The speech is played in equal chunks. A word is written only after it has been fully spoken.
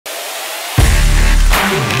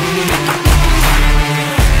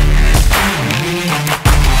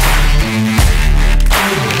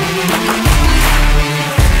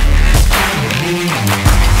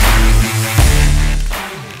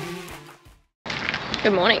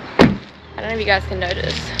Good morning. I don't know if you guys can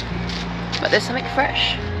notice, but there's something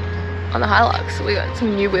fresh on the Hilux. We got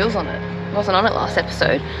some new wheels on it. It wasn't on it last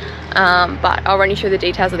episode, but I'll run you through the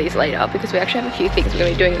details of these later because we actually have a few things we're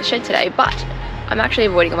going to be doing in the shed today, but I'm actually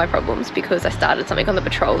avoiding all my problems because I started something on the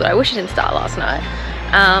patrol that I wish I didn't start last night.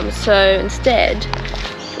 So instead,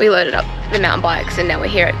 we loaded up the mountain bikes and now we're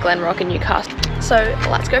here at Glenrock in Newcastle. So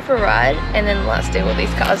let's go for a ride and then let's deal with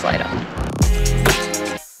these cars later.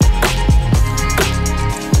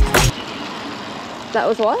 That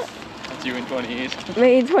was what? That's you in 20 years.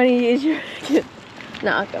 Me in 20 years, you reckon?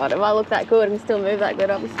 Nah, God, if I look that good and still move that good,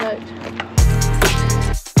 I'll be stoked.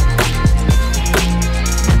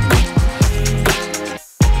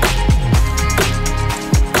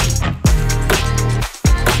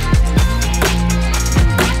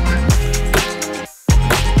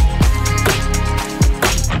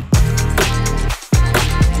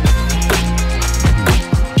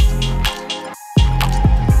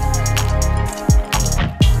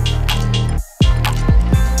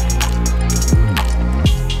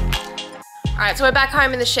 Alright, so we're back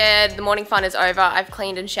home in the shed. The morning fun is over. I've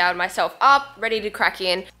cleaned and showered myself up, ready to crack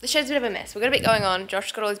in. The shed's a bit of a mess. We've got a bit going on.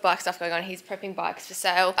 Josh's got all his bike stuff going on. He's prepping bikes for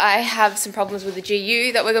sale. I have some problems with the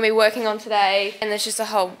GU that we're going to be working on today. And there's just a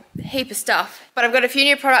whole heap of stuff. But I've got a few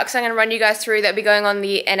new products I'm going to run you guys through that'll be going on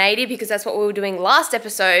the N80 because that's what we were doing last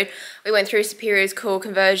episode. We went through Superior's cool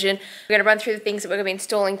conversion. We're going to run through the things that we're going to be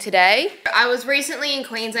installing today. I was recently in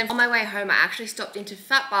Queensland. On my way home, I actually stopped into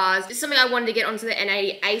Fat Bars. It's something I wanted to get onto the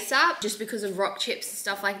N80 ASAP just because of rock chips and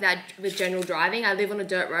stuff like that with general driving. I live on a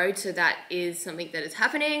dirt road, so that is something that is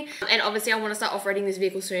happening. And obviously I want to start off-roading this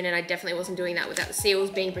vehicle soon, and I definitely wasn't doing that without the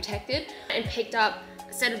seals being protected. And picked up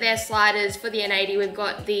a set of their sliders for the N80. We've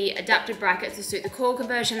got the adaptive brackets to suit the core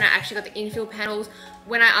conversion. I actually got the infill panels.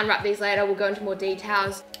 When I unwrap these later, we'll go into more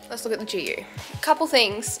details. Let's look at the GU. A couple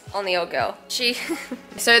things on the old girl.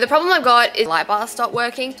 So the problem I've got is light bar stopped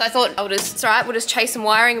working. So I thought, it's alright, we'll just chase some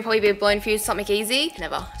wiring and probably be a blown fuse, something easy.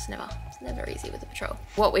 It's never easy with the patrol.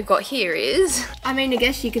 What we've got here is, I mean, I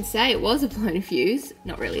guess you could say it was a blown fuse.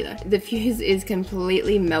 Not really though. The fuse is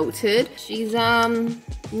completely melted. She's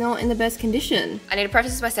not in the best condition. I need to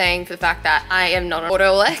preface this by saying for the fact that I am not an auto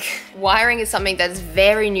elec. Wiring is something that is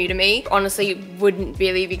very new to me. Honestly, wouldn't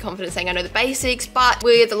really be confident saying I know the basics, but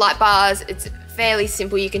with the light bars, it's fairly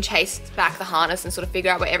simple. You can chase back the harness and sort of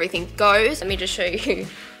figure out where everything goes. Let me just show you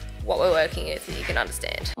what we're working with so you can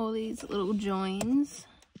understand. All these little joins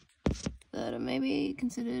that are maybe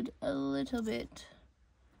considered a little bit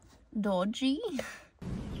dodgy.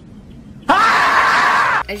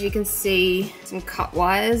 As you can see, some cut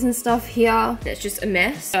wires and stuff here. It's just a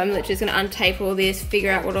mess. So I'm literally just gonna untape all this, figure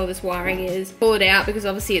out what all this wiring is, pull it out because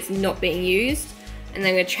obviously it's not being used, and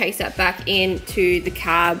then I'm gonna chase that back into the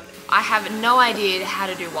cab. I have no idea how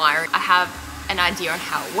to do wiring. I have an idea on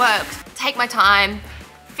how it works. Take my time,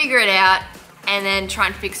 figure it out, and then try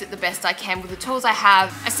and fix it the best I can with the tools I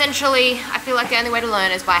have. Essentially, I feel like the only way to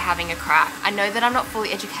learn is by having a crack. I know that I'm not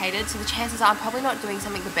fully educated, so the chances are I'm probably not doing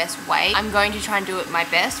something the best way. I'm going to try and do it my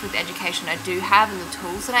best with the education I do have and the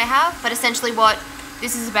tools that I have. But essentially what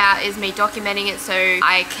this is about is me documenting it so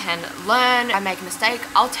I can learn. I make a mistake,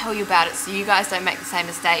 I'll tell you about it so you guys don't make the same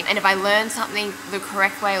mistake. And if I learn something the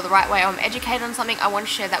correct way or the right way, or I'm educated on something, I want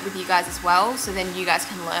to share that with you guys as well, so then you guys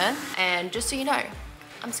can learn. And just so you know,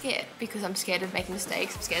 I'm scared because I'm scared of making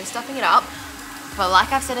mistakes. I'm scared of stuffing it up. But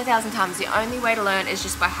like I've said 1,000 times, the only way to learn is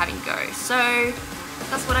just by having a go. So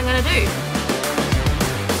that's what I'm gonna do.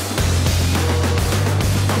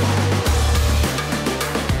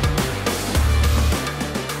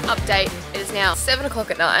 Update, it is now 7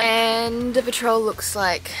 o'clock at night and the patrol looks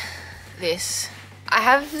like this. I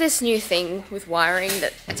have this new thing with wiring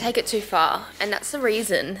that I take it too far, and that's the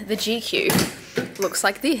reason the GQ looks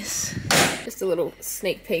like this. Just a little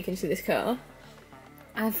sneak peek into this car.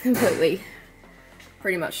 I've completely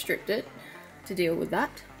pretty much stripped it to deal with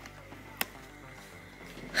that.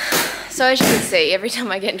 So as you can see, every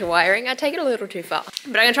time I get into wiring, I take it a little too far.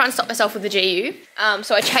 But I'm gonna try and stop myself with the GU.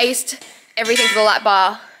 So I chased everything for the light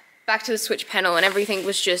bar back to the switch panel, and everything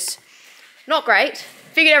was just not great.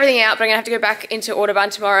 Figured everything out, but I'm gonna have to go back into Autobarn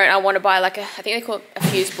tomorrow, and I want to buy like I think they call it a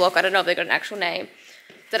fuse block. I don't know if they've got an actual name,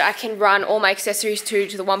 that I can run all my accessories to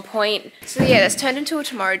the one point. So yeah, that's turned into a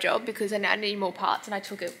tomorrow job because I now need more parts, and I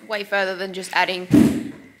took it way further than just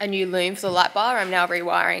adding a new loom for the light bar. I'm now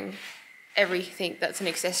rewiring everything that's an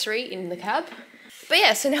accessory in the cab. But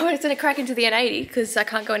yeah, so now we're just gonna crack into the N80 because I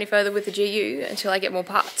can't go any further with the GU until I get more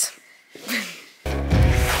parts.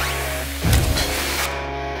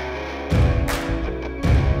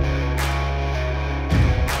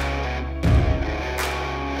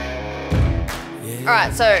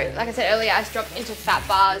 Alright, so like I said earlier, I dropped into Fat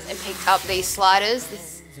Bars and picked up these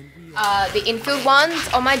sliders. The infield ones.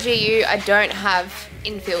 On my GU, I don't have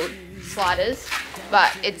infield sliders,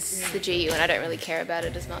 but it's the GU and I don't really care about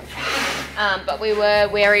it as much. But we were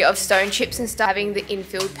wary of stone chips and stuff. Having the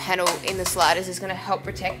infield panel in the sliders is going to help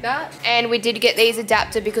protect that. And we did get these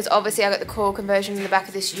adapted because obviously I got the coil conversion in the back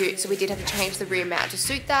of this ute, so we did have to change the rear mount to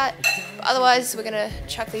suit that. But otherwise, we're going to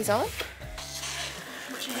chuck these on.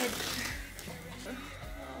 Watch your head.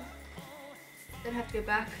 Don't have to go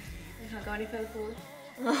back. I can't go any further forward.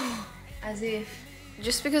 As if.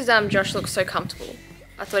 Just because Josh looks so comfortable,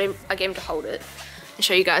 I thought I'd get him to hold it and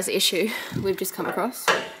show you guys the issue we've just come across.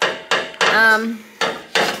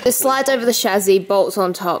 The slides over the chassis, bolts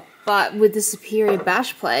on top, but with the Superior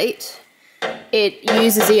bash plate, it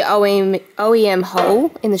uses the OEM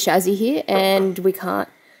hole in the chassis here, and we can't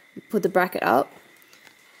put the bracket up.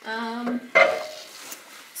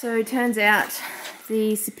 So it turns out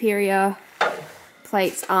the Superior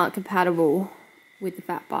plates aren't compatible with the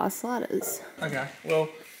Fat Bar sliders. Okay, well,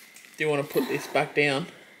 do you want to put this back down?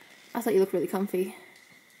 I thought you looked really comfy.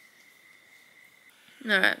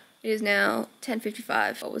 Alright, it is now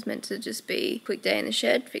 10:55. What was meant to just be a quick day in the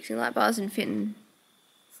shed, fixing light bars and fitting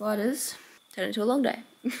sliders, turned into a long day.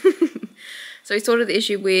 So we sorted the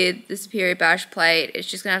issue with the Superior bash plate. It's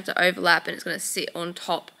just going to have to overlap and it's going to sit on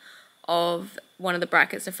top of one of the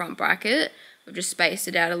brackets, the front bracket. We've just spaced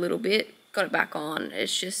it out a little bit, got it back on.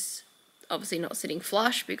 It's just obviously not sitting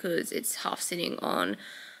flush because it's half sitting on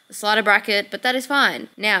the slider bracket, but that is fine.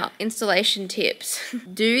 Now, installation tips.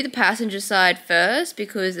 Do the passenger side first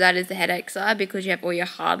because that is the headache side, because you have all your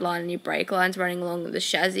hard line and your brake lines running along the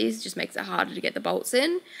chassis. It just makes it harder to get the bolts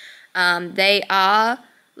in. They are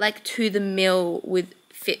like to the mill with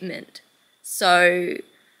fitment. So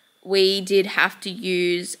we did have to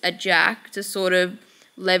use a jack to sort of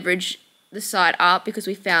leverage the side up because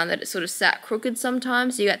we found that it sort of sat crooked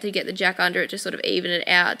sometimes, so you had to get the jack under it to sort of even it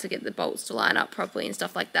out to get the bolts to line up properly and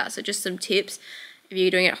stuff like that. So just some tips if you're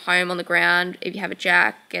doing it at home on the ground. If you have a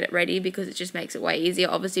jack, get it ready because it just makes it way easier.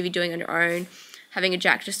 Obviously if you're doing it on your own, having a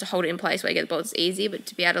jack just to hold it in place where you get the bolts is easy, but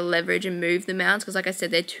to be able to leverage and move the mounts, because like I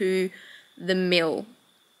said, they're to the mill,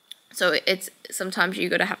 so it's sometimes you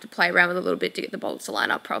got to have to play around with a little bit to get the bolts to line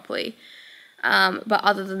up properly. But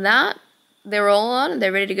other than that, they're all on,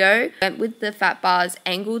 they're ready to go. And with the Fat Bars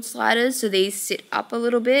angled sliders, so these sit up a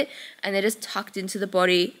little bit and they're just tucked into the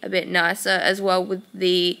body a bit nicer, as well with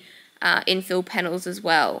the infill panels as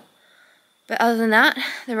well. But other than that,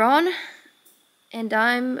 they're on and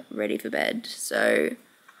I'm ready for bed. So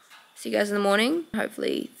see you guys in the morning,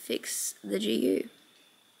 hopefully fix the GU.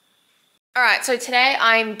 Alright, so today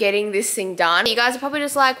I'm getting this thing done. You guys are probably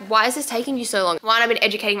just like, why is this taking you so long? One, I've been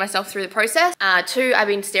educating myself through the process. Two, I've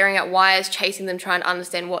been staring at wires, chasing them, trying to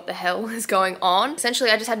understand what the hell is going on.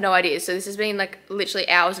 Essentially, I just had no idea. So this has been like literally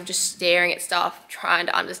hours of just staring at stuff, trying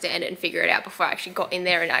to understand it and figure it out before I actually got in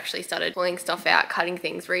there and actually started pulling stuff out, cutting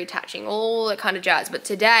things, reattaching, all that kind of jazz. But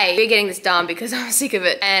today, we're getting this done because I'm sick of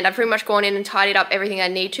it. And I've pretty much gone in and tidied up everything I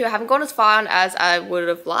need to. I haven't gone as far as I would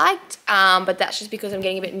have liked, but that's just because I'm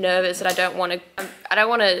getting a bit nervous that I don't want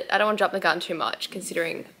to jump the gun too much,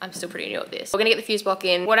 considering I'm still pretty new at this. We're gonna get the fuse block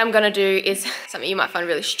in. What I'm gonna do is something you might find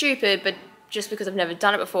really stupid, but just because I've never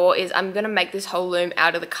done it before, is I'm gonna make this whole loom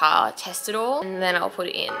out of the car, test it all, and then I'll put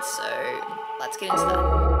it in. So let's get into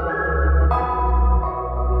that.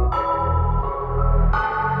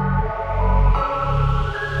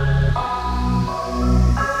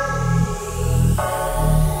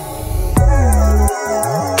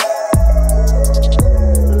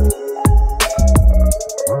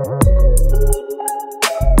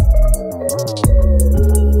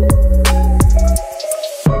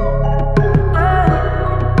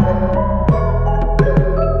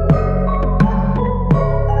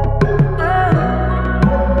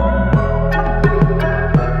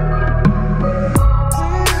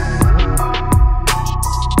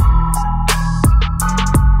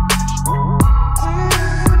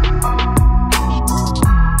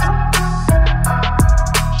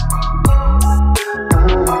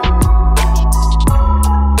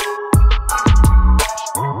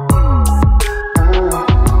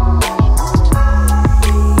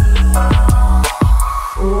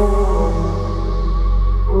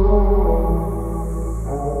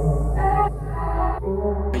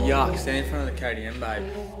 Yuck, stand in front of the KTM, babe.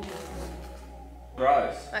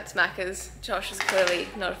 Gross. That's Macca's. Josh is clearly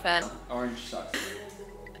not a fan. Orange sucks.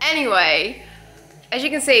 Anyway, as you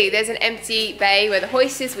can see, there's an empty bay where the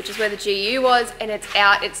hoist is, which is where the GU was, and it's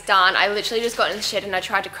out, it's done. I literally just got in the shed and I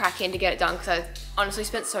tried to crack in to get it done because I honestly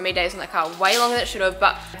spent so many days on that car, way longer than it should have,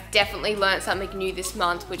 but definitely learned something new this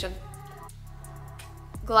month, which I'm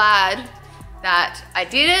glad that I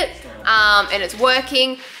did it, and it's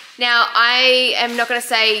working. Now, I am not gonna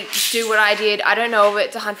say do what I did. I don't know if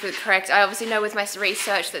it's 100% correct. I obviously know with my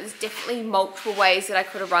research that there's definitely multiple ways that I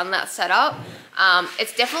could have run that setup.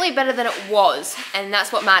 It's definitely better than it was, and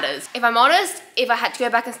that's what matters. If I'm honest, if I had to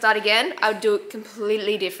go back and start again, I would do it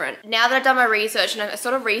completely different. Now that I've done my research, and I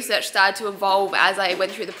sort of research started to evolve as I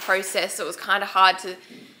went through the process, so it was kind of hard to,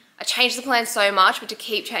 I changed the plan so much, but to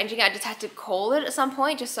keep changing it, I just had to call it at some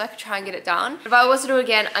point just so I could try and get it done. If I was to do it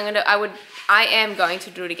again, I am going to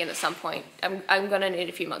do it again at some point. I'm gonna need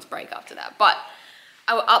a few months break after that, but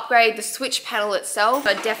I will upgrade the switch panel itself.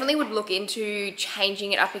 I definitely would look into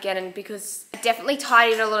changing it up again, and because I definitely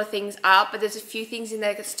tidied a lot of things up, but there's a few things in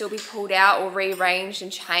there that could still be pulled out or rearranged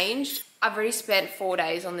and changed. I've already spent 4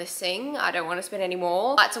 days on this thing. I don't want to spend any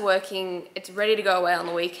more. Lights are working. It's ready to go away on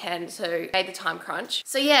the weekend, so I made the time crunch.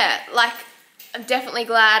 So yeah, like, I'm definitely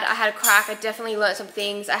glad I had a crack. I definitely learned some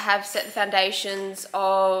things. I have set the foundations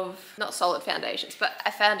of, not solid foundations, but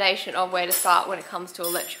a foundation of where to start when it comes to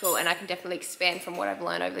electrical, and I can definitely expand from what I've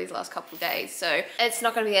learned over these last couple of days. So it's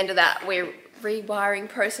not gonna be the end of that rewiring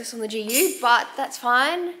process on the GU, but that's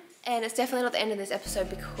fine. And it's definitely not the end of this episode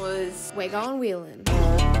because we're going wheeling.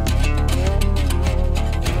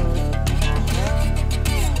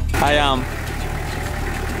 Hey,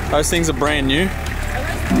 those things are brand new.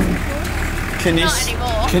 Can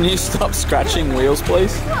you stop scratching wheels,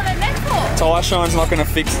 please? That's what they're meant for. Tyre shine's not going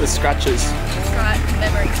to fix the scratches. That's right,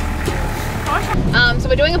 memories. So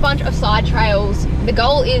we're doing a bunch of side trails. The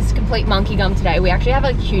goal is complete Monkey Gum today. We actually have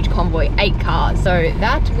a huge convoy, 8 cars. So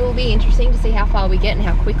that will be interesting to see how far we get and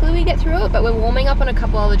how quickly we get through it. But we're warming up on a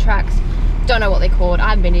couple other tracks. Don't know what they're called. I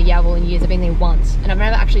haven't been to Yavil in years. I've been there once, and I've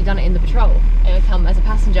never actually done it in the patrol. I come as a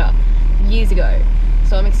passenger years ago.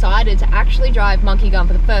 So I'm excited to actually drive Monkey Gum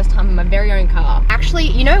for the first time in my very own car. Actually,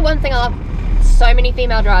 you know one thing I love? So many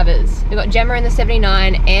female drivers. We've got Gemma in the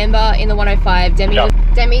 79, Amber in the 105,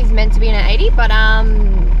 Demi's meant to be in an 80, but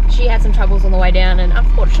she had some troubles on the way down, and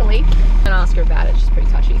unfortunately, I'm gonna ask her about it. She's pretty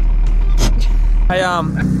touchy. Hey,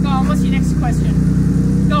 Go on, what's your next question?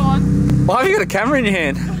 Go on. why have you got a camera in your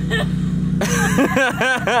hand? I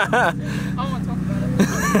want to talk about it.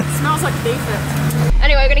 It smells like defect.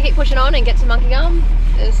 Anyway, we're gonna keep pushing on and get to Monkey Gum.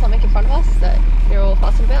 There's something in front of us that we're all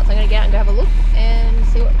fussing about, so I'm gonna get out and go have a look and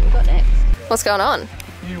see what we've got next. What's going on?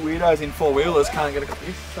 You weirdos in 4-wheelers can't get a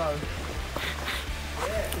this, so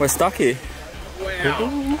we're stuck here.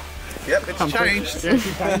 Wow. Yep, it's changed.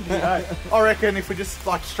 I reckon if we just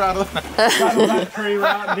like straddle that tree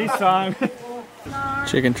right this time.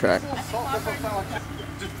 Chicken track.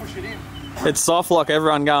 just push it in. It's soft like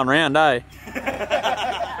everyone going round, eh?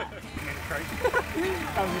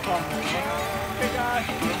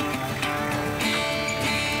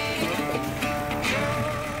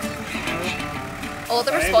 All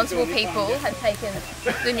the responsible people have taken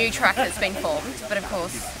the new track that's been formed, but of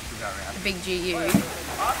course, the big GU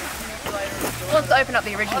wants to open up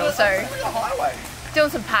the original, so doing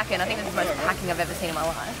some packing. I think this is the most packing I've ever seen in my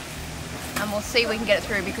life. And we'll see if we can get it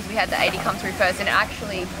through because we had the 80 come through first, and it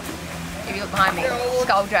actually, if you look behind me,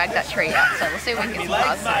 skull dragged that tree out, so we'll see if we can get some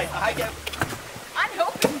cars. I'm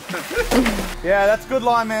helping. Yeah, that's good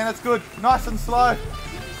line, man. That's good. Nice and slow. A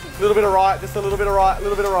little bit of right, just a little bit of right, a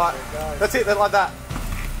little bit of right. That's it, like that.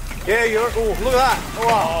 Yeah, you're, oh, look at that.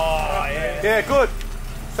 Oh, yeah. Yeah, good.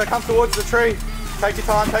 So come towards the tree. Take your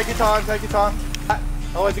time, take your time, take your time.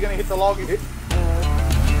 Otherwise you're going to hit the log.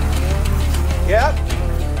 Yeah.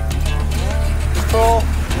 Just crawl.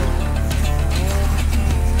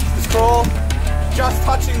 Just crawl. Just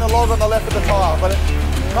touching the log on the left of the tyre, but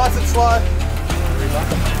nice and slow.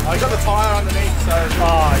 Oh, you got the tyre underneath, so...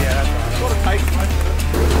 Oh, yeah, that's right. Sort of takes most of it.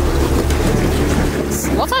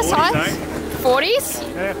 What's our size? 40s?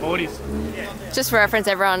 Yeah, 40s. Just for reference,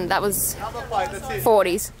 everyone, that was Another plate, that's it.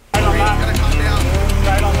 40s. Straight on that. It's going to come down.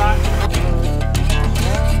 Straight on that.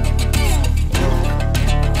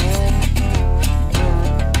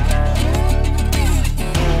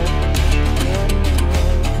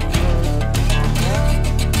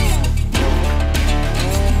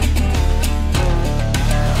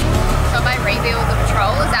 So am I rebuild the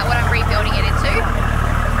patrol? Is that what I'm rebuilding it into?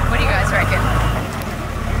 What do you guys reckon?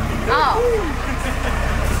 Oh.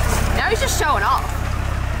 Now he's just showing off.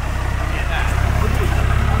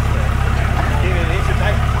 Give him an inch,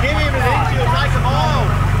 you'll take a mile.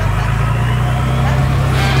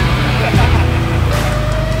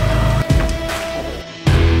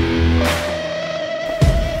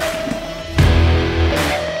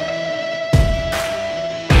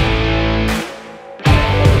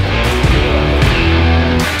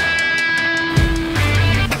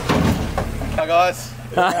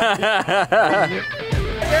 Yeah,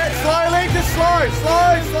 slowly, just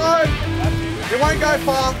slow. It won't go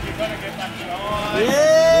far.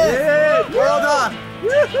 Yeah! Well done.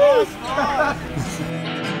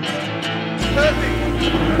 Perfect.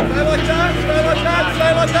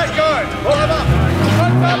 Stay like that, go. Climb up.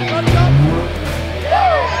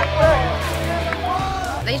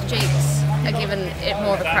 These Jeeps are giving it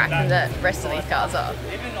more of a crack than the rest of these cars are.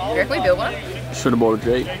 You reckon we build one? Should have bought a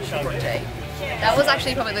Jeep. Brought a Jeep. That was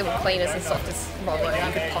actually probably the cleanest and softest rolload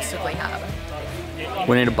you could possibly have.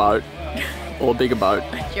 We need a boat. Or a bigger boat.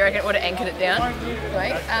 Do you reckon it would have anchored it down?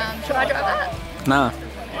 Wait, should I drive that? Nah.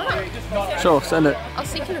 Sure, send it. I was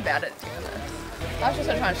thinking about it, to be honest. I was just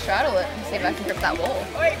going to try and straddle it and see if I can grip that wall.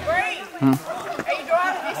 Wait, Bree! Are you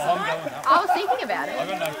driving this one? I was thinking about it.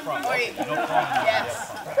 Wait.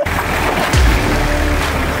 Yes.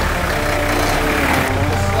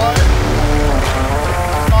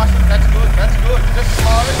 That's good. Just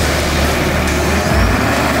slow.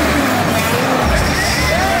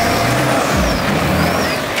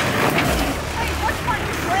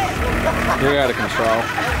 You're out of control.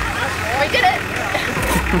 We did it!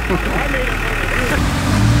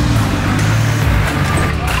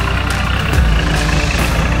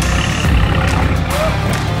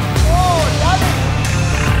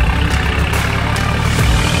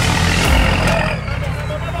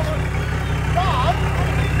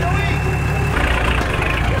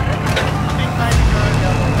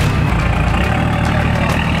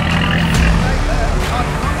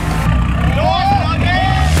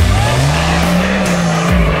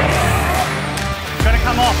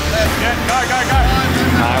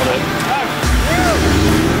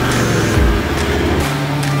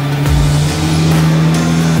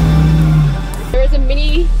 There is a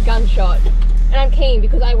mini gunshot and I'm keen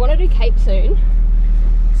because I want to do Cape soon,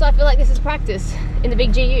 so I feel like this is practice in the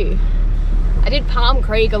big GU. I did Palm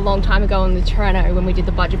Creek a long time ago in the Toronto when we did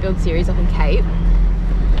the budget build series up in Cape,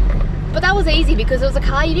 but that was easy because it was a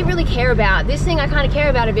car you didn't really care about. This thing I kind of care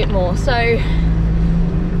about a bit more, so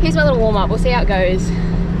here's my little warm-up. We'll see how it goes.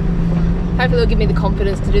 Hopefully it'll give me the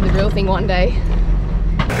confidence to do the real thing one day.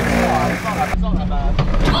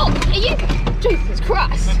 Oh, are you? Jesus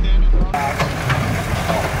Christ!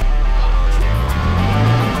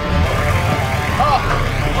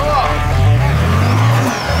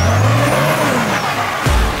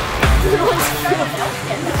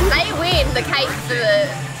 They win the Cape for the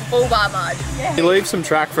bull bar mud. You leave some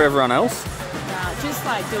track for everyone else? Just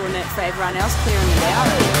like doing it for everyone else, clearing it out.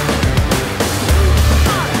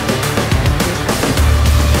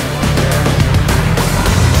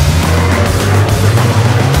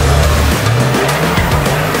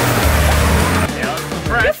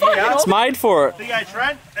 It's made for it. Big A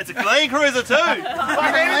Trent, it's a clean cruiser too. Clean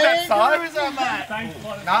cruiser, mate.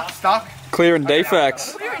 Nah, stuck. Clearing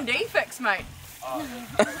defects. We're in defects, mate.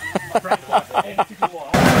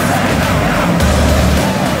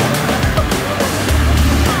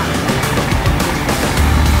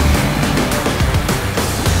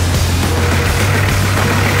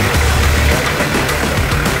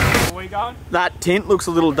 That tint looks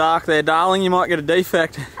a little dark there, darling. You might get a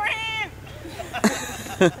defect.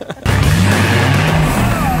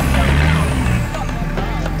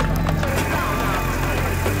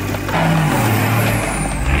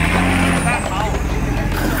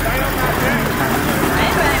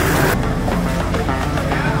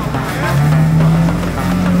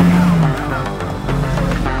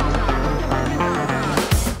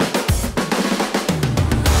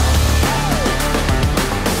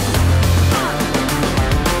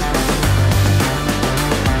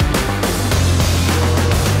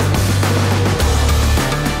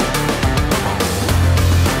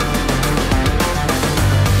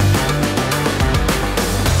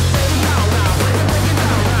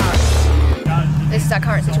 This is our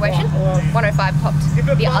current situation. 105 popped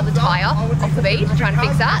the other tyre off the bead, trying to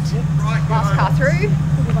fix that. Last car through.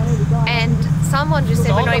 And someone just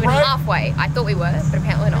said we're not even halfway. I thought we were, but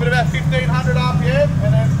apparently Give it not. about 1500 RPM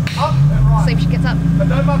and then up and right. See if she gets up. But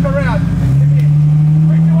don't muck around.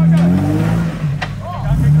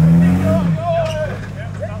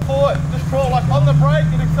 Forward, just crawl like on the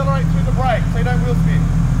brake and accelerate through the brake so you don't wheel spin.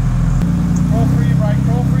 Crawl through your brake,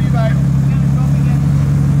 crawl through your brake.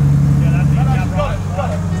 Got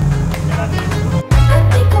it.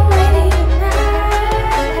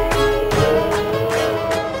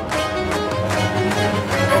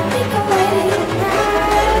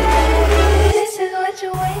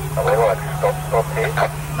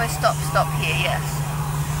 My stop here, yes.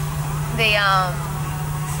 The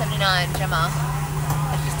 79 Gemma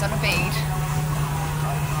is just on a bead.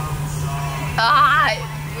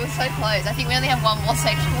 We're so close. I think we only have one more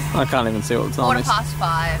section. I can't even see what the time is.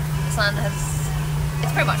 5:15. The sun has...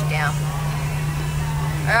 It's pretty much down.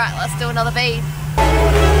 Alright, let's do another bead.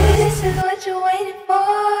 This is what you're waiting for.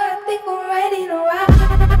 I think we're ready to ride.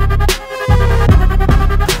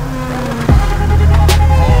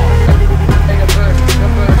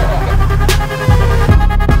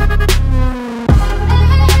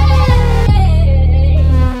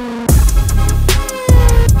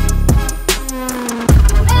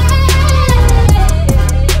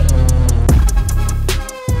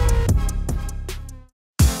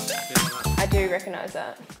 I do recognise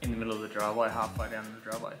that. In the middle of the driveway, halfway down the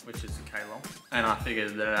driveway, which is a K long. And I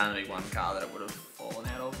figured there'd only be one car that it would have fallen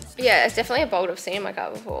out of. Yeah, it's definitely a bolt I've seen in my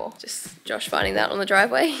car before. Just Josh finding that on the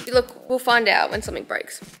driveway. Look, we'll find out when something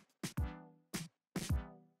breaks.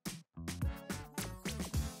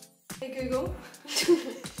 Hey Google.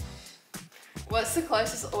 What's the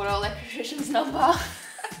closest auto electrician's number?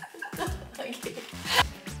 Thank you.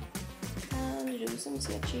 Do some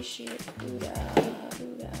sketchy shit. Ooda.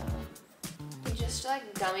 You just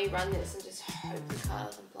like dummy run this and just hope the car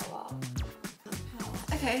doesn't blow up.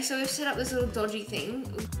 Okay, so we've set up this little dodgy thing.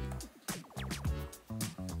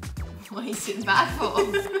 What are you sitting back for?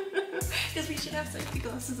 Because we should have safety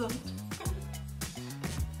glasses on.